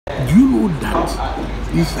Do you know that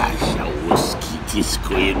this Ashawoski is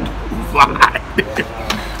going bad?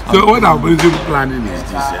 So what I'm basically planning is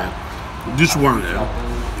this one.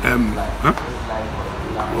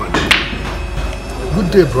 What?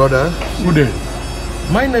 Good day, brother. Good day.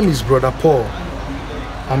 My name is Brother Paul,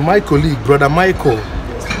 and my colleague, Brother Michael.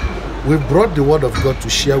 We brought the word of God to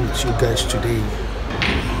share with you guys today.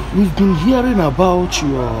 We've been hearing about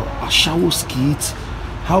your Ashawo's kit,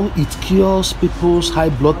 how it cures people's high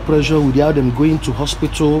blood pressure without them going to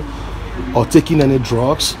hospital or taking any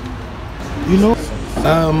drugs. You know,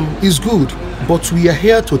 it's good, but we are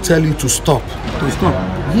here to tell you to stop. To stop?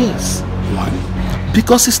 Yes. Why?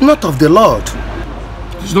 Because it's not of the Lord.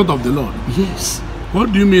 It's not of the Lord? Yes.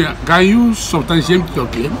 What do you mean? Can you substantiate your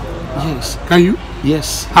claim? Yes. Can you?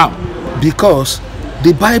 Yes. How? Because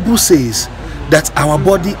the Bible says that our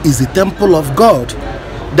body is the temple of God.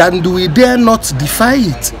 Then do we dare not defy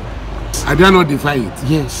it? I dare not defy it.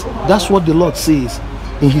 Yes. That's what the Lord says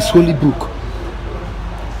in his holy book.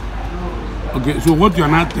 Okay, so what you are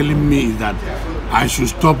now telling me is that I should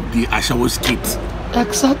stop the Ashawo's kit.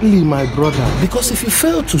 Exactly, my brother. Because if you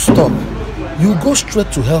fail to stop, you go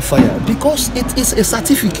straight to hellfire. Because it is a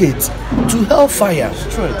certificate to hellfire.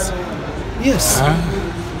 Straight. Yes.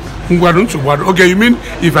 Okay, you mean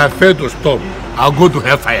if I fail to stop, I'll go to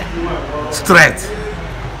hellfire? Straight.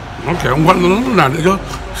 Okay, no,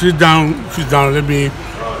 just sit down, let me,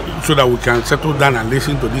 so that we can settle down and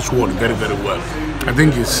listen to this word very, very well. I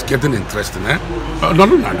think it's getting interesting, eh? No,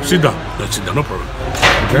 sit down, no problem.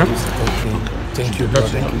 Okay? Thank you, brother.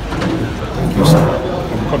 Thank you, sir.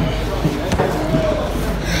 I'm coming.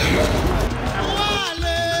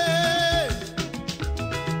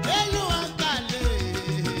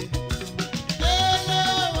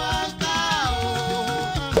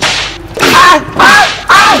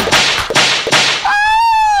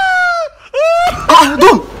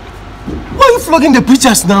 Don, why are you flogging the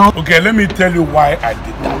preachers now? Okay, let me tell you why I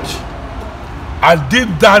did that. I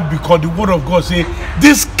did that because the word of God says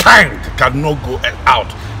this kind cannot go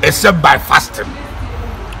out except by fasting.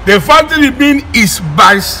 The fasting it means is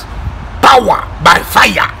by power, by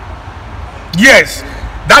fire. Yes,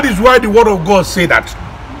 that is why the word of God says that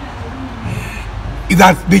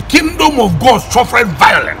the kingdom of God suffered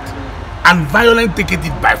violence, and violence taketh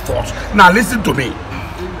it by force. Now listen to me.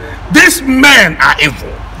 These men are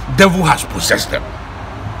evil. Devil has possessed them,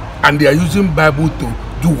 and they are using Bible to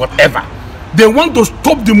do whatever. They want to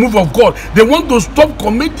stop the move of God. They want to stop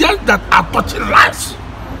comedians that are touching lives.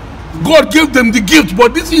 God gave them the gift,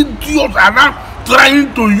 but these idiots are now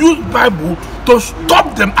trying to use Bible to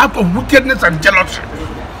stop them out of wickedness and jealousy.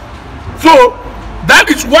 So that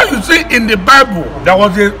is why you say in the Bible there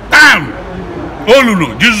was a time. Oh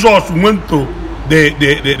no, Jesus went to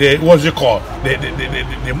the what's it called?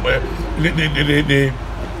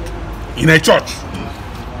 In a church.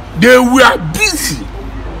 They were busy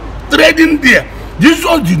trading there.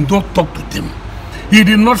 Jesus did not talk to them. He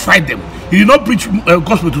did not fight them. He did not preach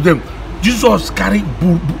gospel to them. Jesus carried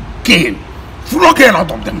cane, flog hell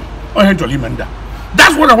out of them.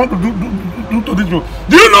 That's what I want to do to this people.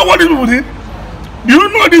 Do you know what these people did? Do you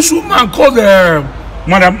know this woman called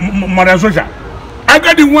Madam Social? I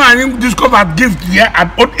got the one discovered gift here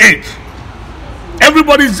at old age.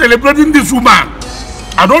 Everybody is celebrating this woman.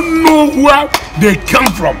 I don't know where they came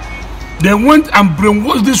from. They went and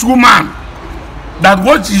brainwashed this woman that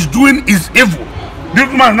what she's doing is evil. This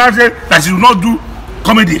woman now said that she will not do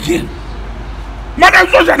comedy again. Madam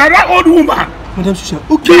Social, another old woman. Madam Social,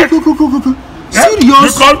 okay.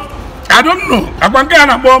 Serious? Because I don't know. I can get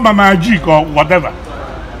about Mama G or whatever.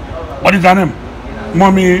 What is her name?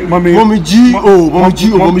 Mommy G. Mommy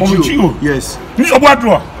G. Yes.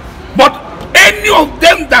 But any of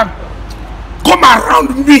them that come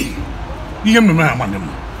around me,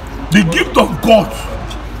 the gift of God,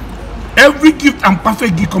 every gift and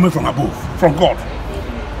perfect gift coming from above, from God.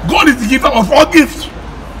 God is the giver of all gifts.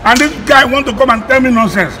 And this guy want to come and tell me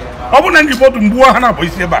nonsense.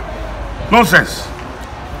 Nonsense.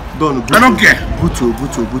 I don't care. Buto.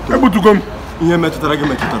 come.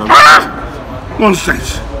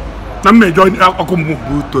 Nonsense. Na me join akomu.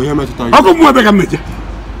 Buto, you met akomu abega meje.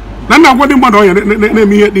 Na me agwade mmadụ onye na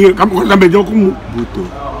eme ihe kam ko na meje akomu. Buto.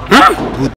 Huh?